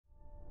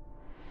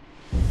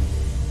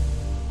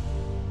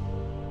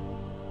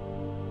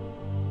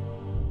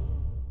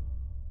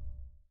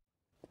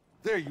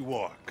There you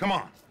are. Come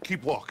on,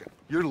 keep walking.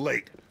 You're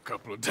late.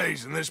 Couple of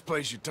days in this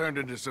place, you turned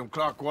into some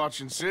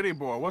clock-watching city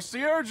boy. What's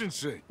the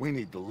urgency? We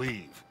need to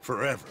leave,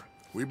 forever.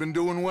 We've been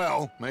doing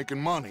well,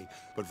 making money,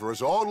 but for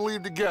us all to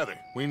leave together,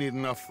 we need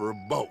enough for a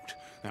boat.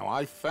 Now,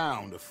 I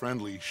found a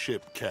friendly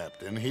ship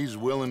captain. He's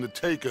willing to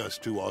take us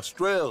to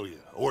Australia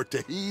or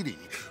Tahiti.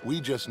 We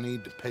just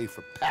need to pay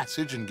for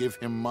passage and give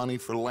him money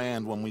for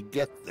land when we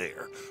get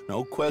there.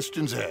 No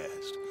questions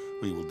asked.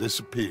 We will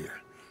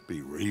disappear,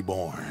 be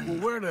reborn. Well,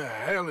 where the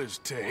hell is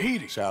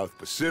Tahiti? South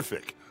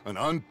Pacific, an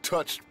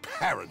untouched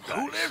paradise.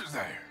 Who lives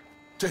there?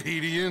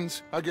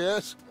 Tahitians, I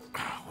guess.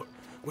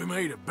 We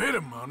made a bit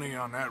of money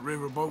on that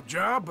riverboat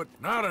job, but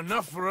not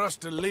enough for us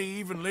to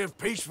leave and live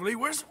peacefully.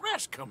 Where's the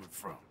rest coming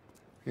from?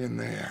 In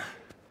there.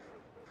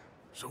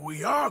 So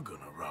we are gonna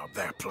rob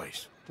that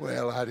place?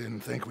 Well, I didn't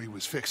think we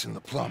was fixing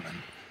the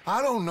plumbing.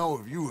 I don't know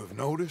if you have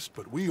noticed,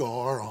 but we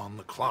are on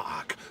the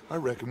clock. I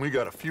reckon we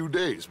got a few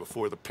days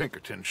before the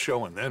Pinkertons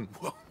show, and then,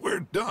 well, we're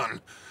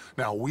done.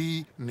 Now,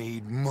 we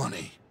need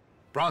money.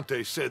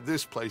 Bronte said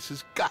this place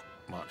has got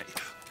money.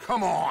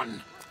 Come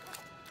on!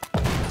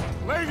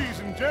 Ladies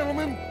and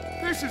gentlemen,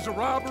 this is a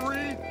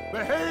robbery.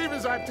 Behave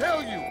as I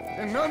tell you,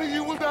 and none of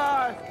you will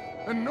die.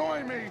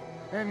 Annoy me,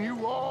 and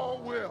you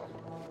all will.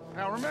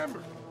 Now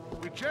remember,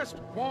 we just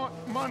want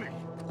money.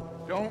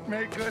 Don't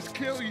make us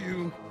kill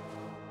you.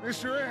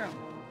 Mr. M,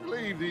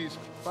 leave these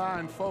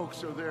fine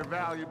folks of their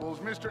valuables.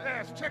 Mr.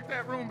 S, check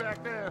that room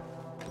back there.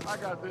 I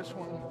got this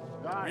one.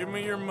 Give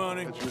me your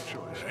money. That's your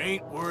choice. It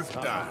ain't worth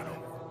dying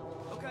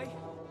over. Okay.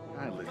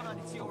 Kindly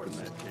open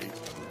that gate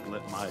and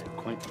let my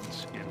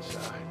acquaintance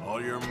inside.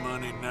 All your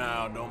money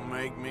now. Don't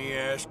make me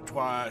ask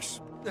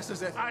twice. This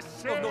is it. I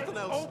said nothing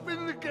else.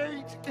 open the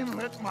gate and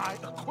let my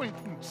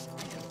acquaintance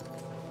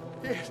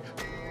in. Yes,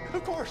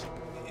 of course.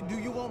 Do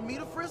you want me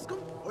to frisk him,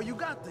 or you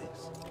got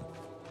this?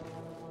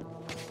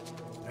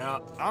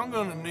 Now, I'm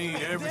gonna need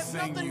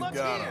everything nothing you much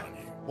got here. on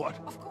you.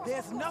 What?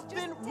 There's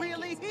nothing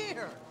really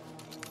here.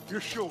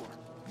 You're sure?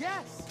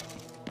 Yes.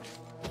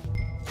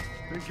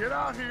 Then get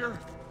out here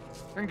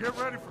and get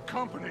ready for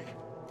company.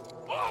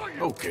 All of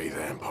you! Okay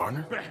then,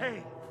 partner.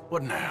 Behave.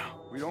 What now?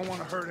 We don't want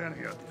to hurt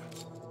any of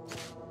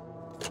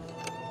you.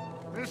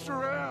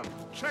 Mr. M,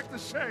 check the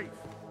safe.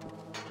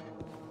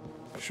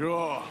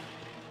 Sure.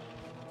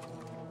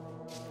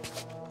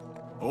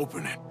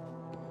 Open it.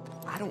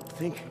 I don't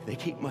think they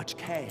keep much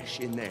cash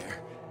in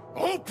there.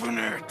 Open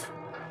it!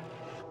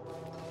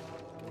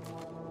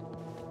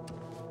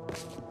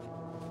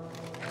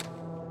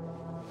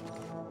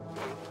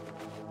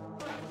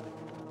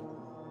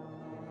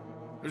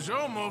 There's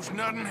almost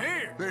nothing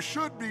here. There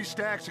should be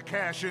stacks of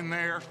cash in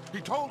there. He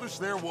told us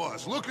there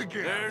was. Look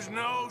again. There's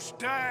no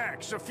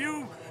stacks. A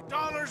few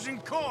dollars in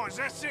coins,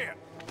 that's it.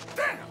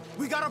 Damn!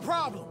 We got a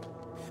problem.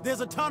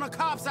 There's a ton of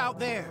cops out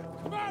there.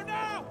 Come out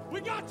now!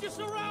 We got you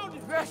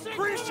surrounded! That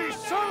greasy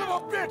son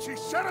of a bitch! He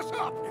set us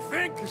up! You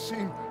think? This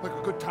seemed like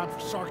a good time for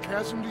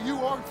sarcasm to you,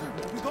 Arthur.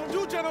 What we gonna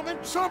do, gentlemen?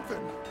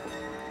 Something!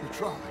 The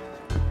trolley.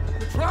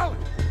 The trolley!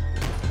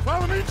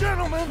 Follow me,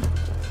 gentlemen!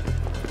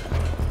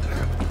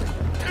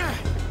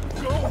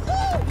 Go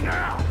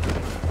now!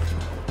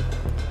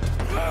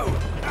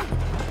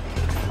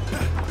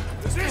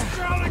 Does this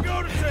trolley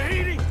go to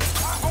Tahiti?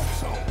 I hope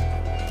so.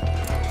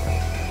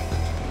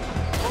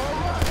 All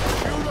right,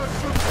 shoot us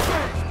some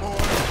space,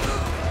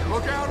 boys.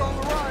 Look out on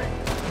the right.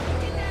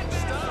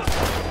 Stop.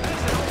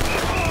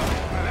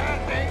 Now that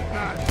ain't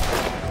nice.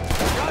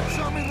 Got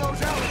some in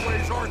those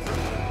alleyways, Arthur.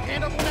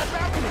 Hand up on that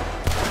balcony.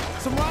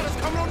 Some riders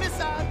coming on this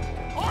side.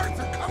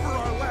 Arthur, cover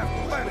our left,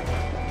 Lenny.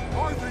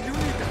 Arthur, you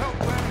need to help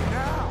Lenny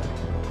now.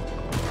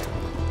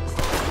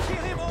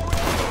 Kill him already.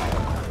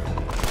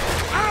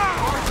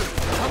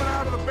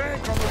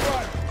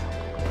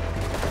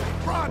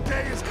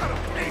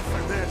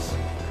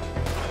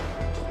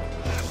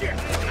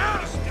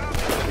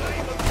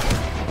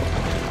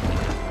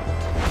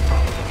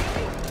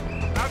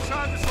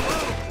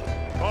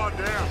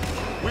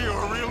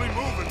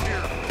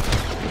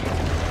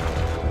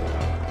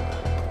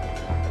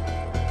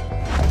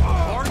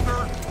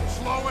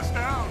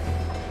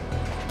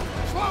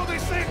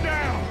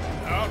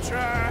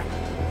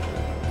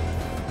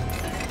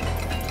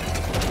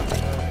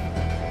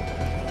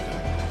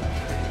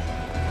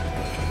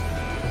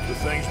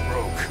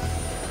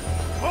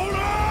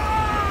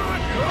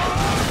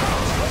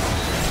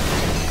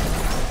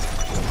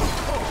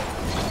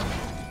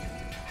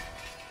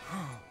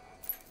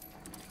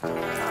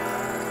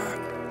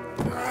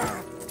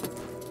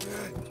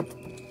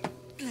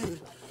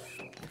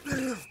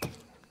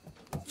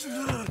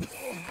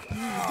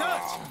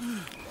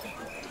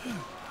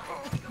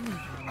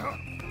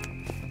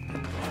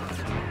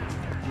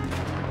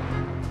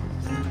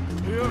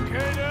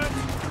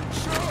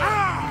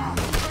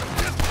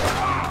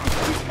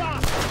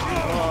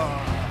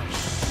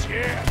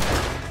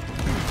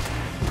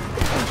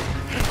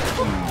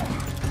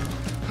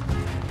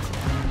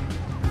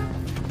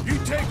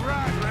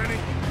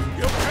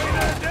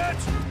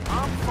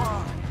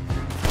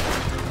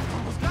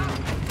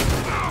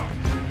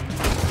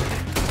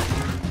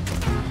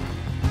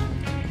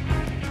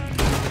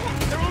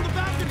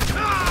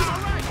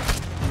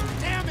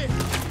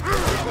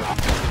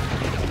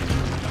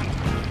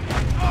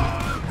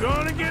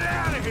 gonna get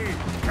out of here,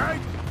 okay?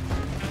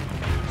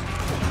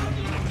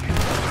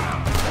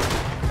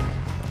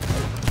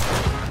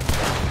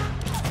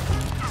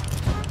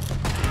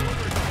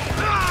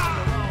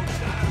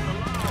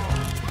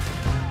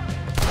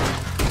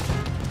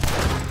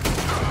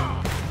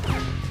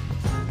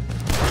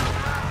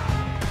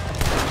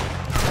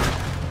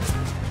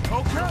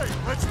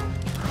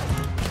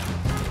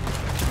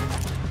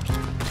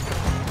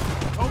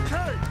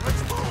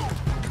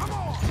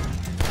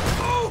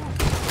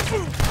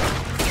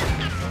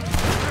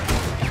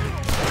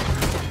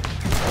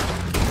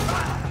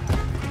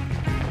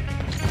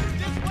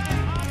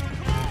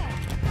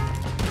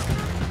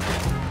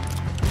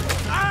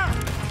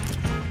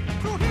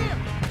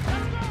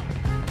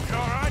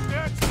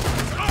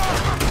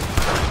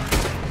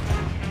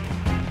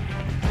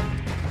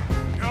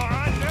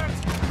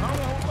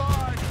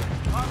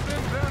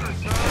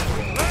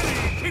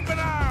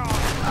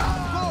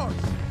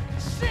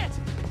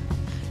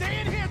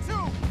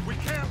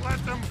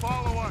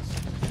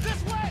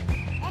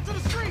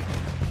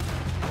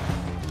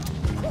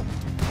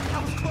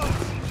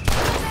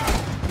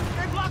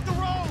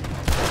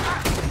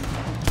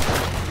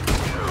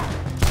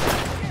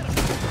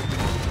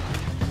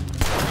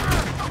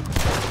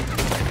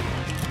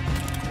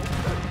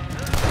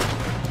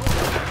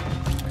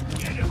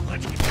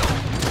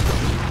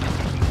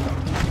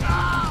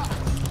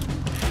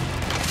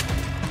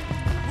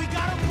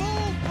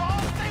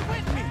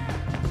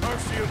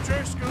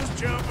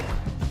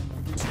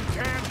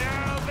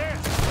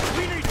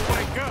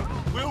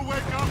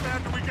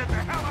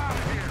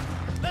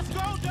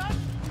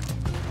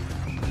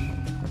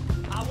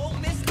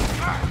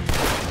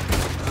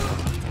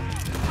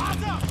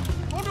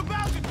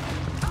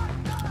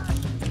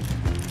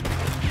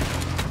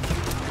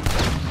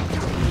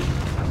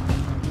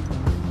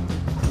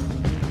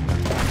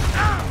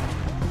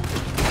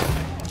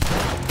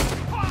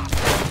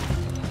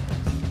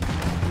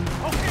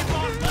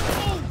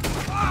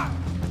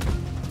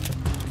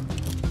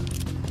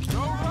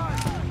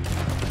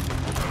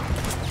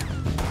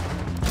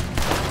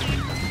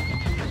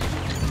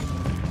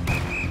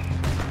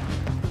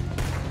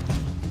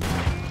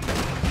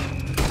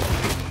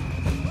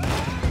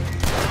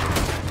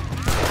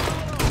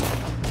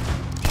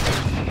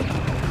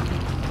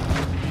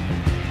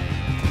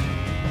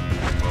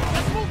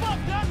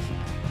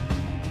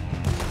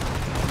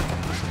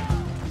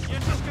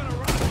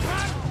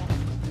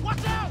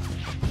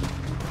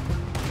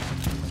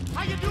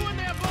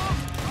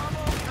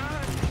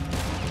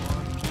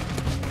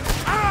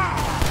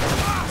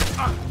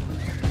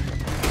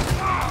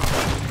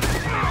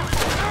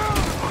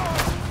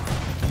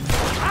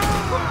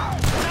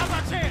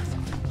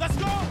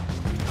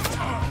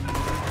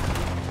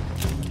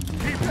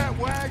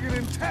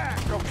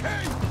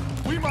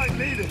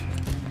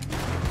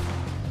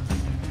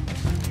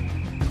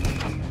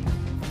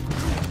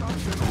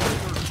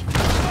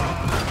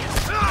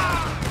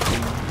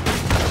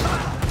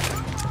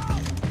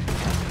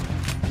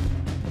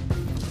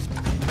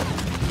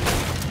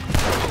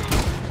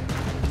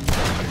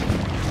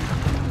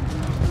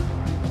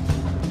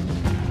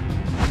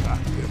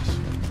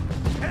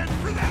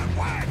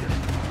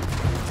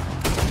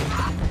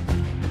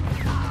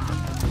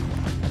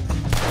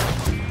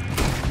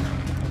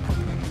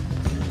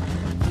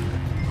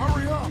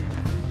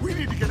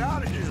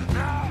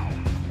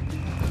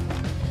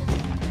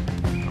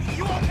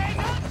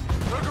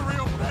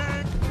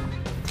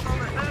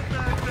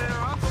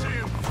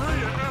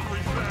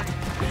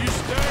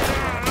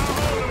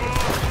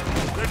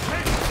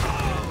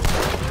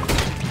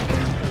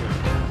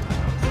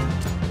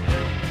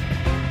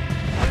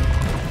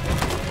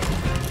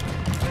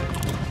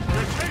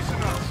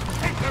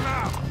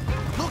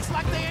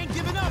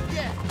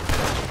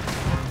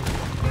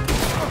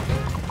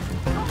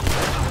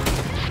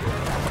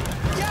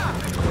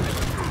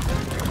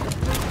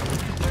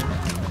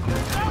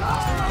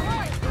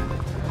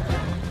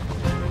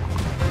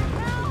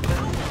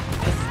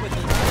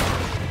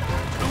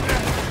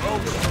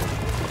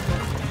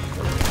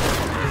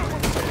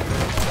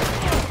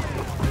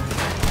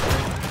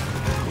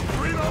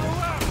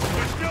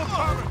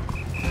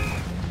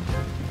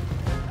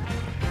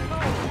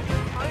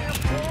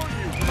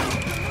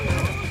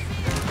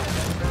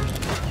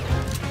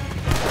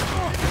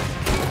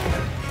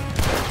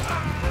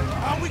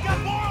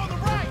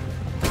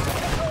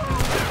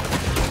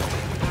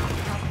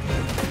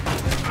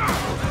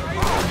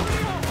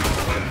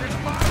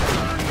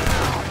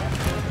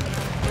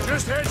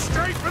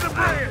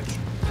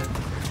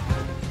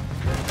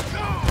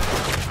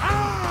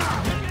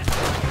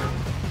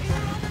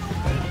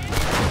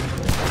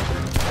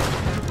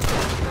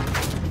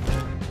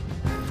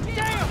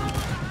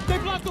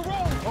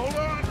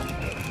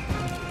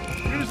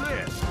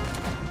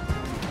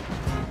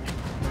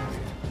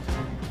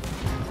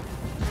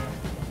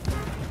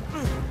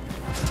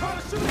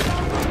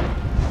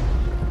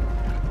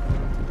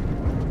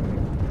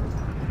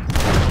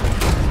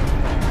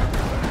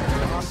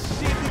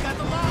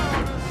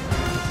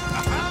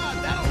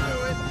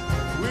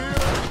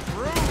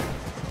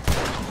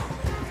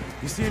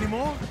 You see any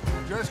more?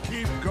 Just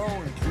keep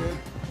going, kid.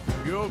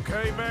 You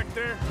okay back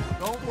there?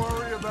 Don't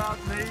worry about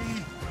me.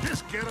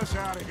 Just get us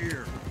out of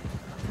here.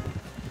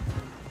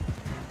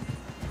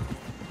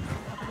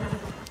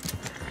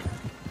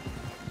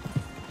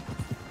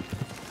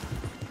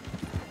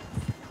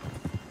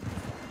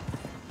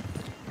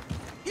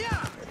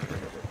 Yeah!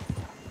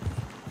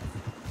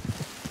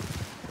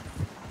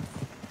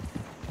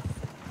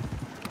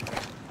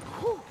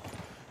 Whew.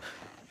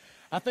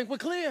 I think we're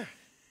clear.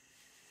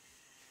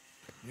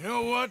 You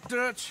know what,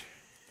 Dutch?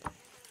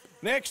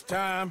 Next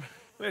time,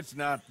 let's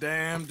not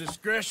damn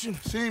discretion.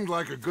 Seemed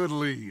like a good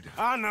lead.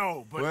 I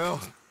know, but... Well,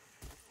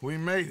 we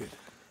made it.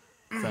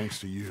 Thanks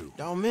to you.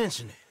 Don't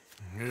mention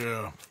it.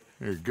 Yeah.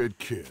 You're a good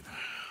kid.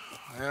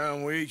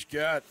 And we each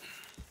got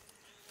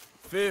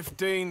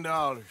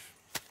 $15.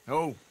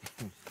 Oh,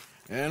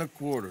 and a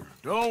quarter.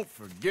 Don't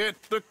forget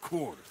the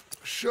quarter.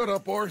 Shut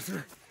up,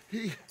 Arthur.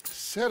 He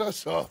set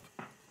us up.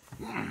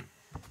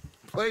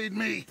 Played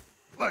me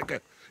like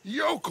a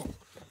yokel.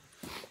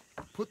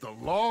 Put the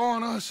law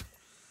on us.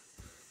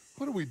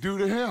 What did we do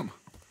to him?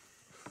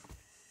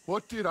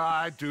 What did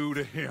I do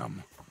to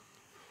him?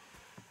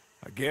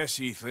 I guess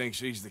he thinks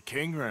he's the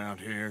king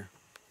around here.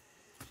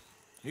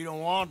 He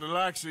don't want the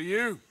likes of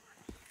you.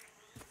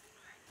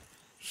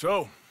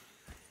 So,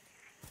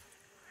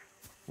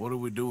 what are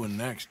we doing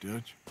next,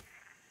 Dutch?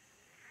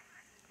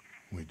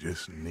 We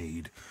just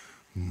need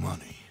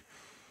money.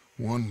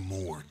 One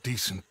more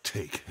decent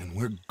take, and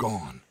we're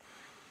gone.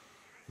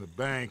 The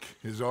bank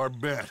is our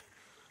bet.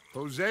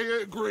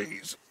 Hosea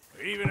agrees.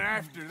 Even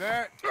after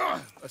that?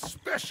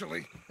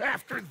 Especially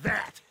after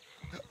that.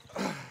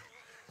 I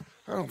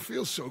don't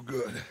feel so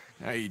good.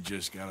 Now you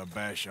just got a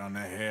bash on the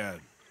head.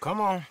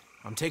 Come on.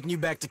 I'm taking you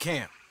back to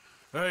camp.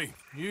 Hey,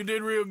 you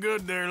did real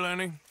good there,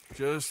 Lenny.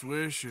 Just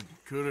wish it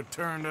could have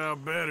turned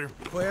out better.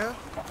 Well,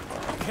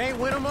 can't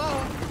win them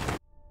all.